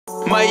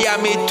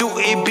Miami to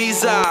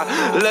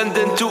Ibiza,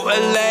 London to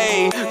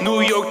LA,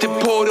 New York to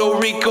Puerto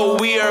Rico,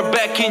 we are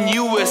back in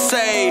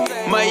USA.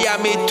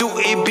 Miami to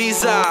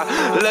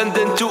Ibiza,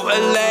 London to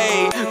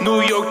LA,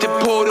 New York to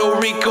Puerto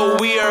Rico,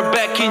 we are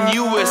back in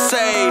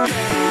USA.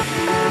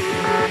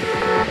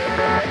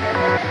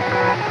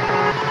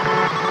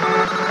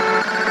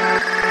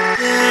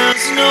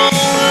 There's no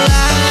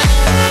lie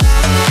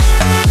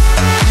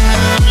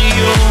in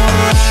your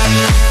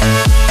eyes.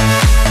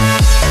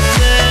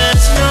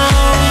 There's no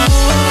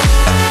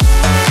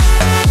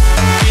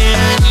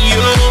in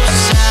your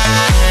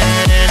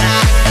side, and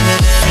I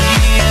can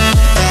feel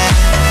that.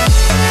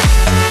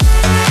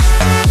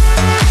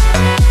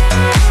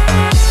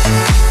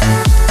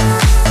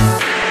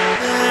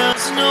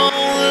 There's no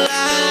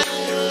lie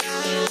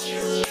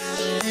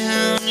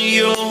in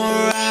your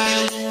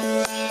eyes.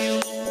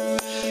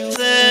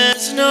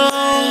 There's no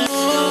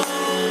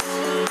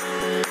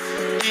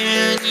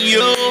in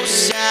your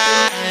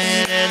side,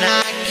 and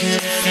I can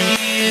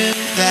feel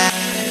that.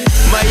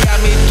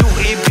 Miami to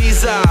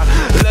Ibiza,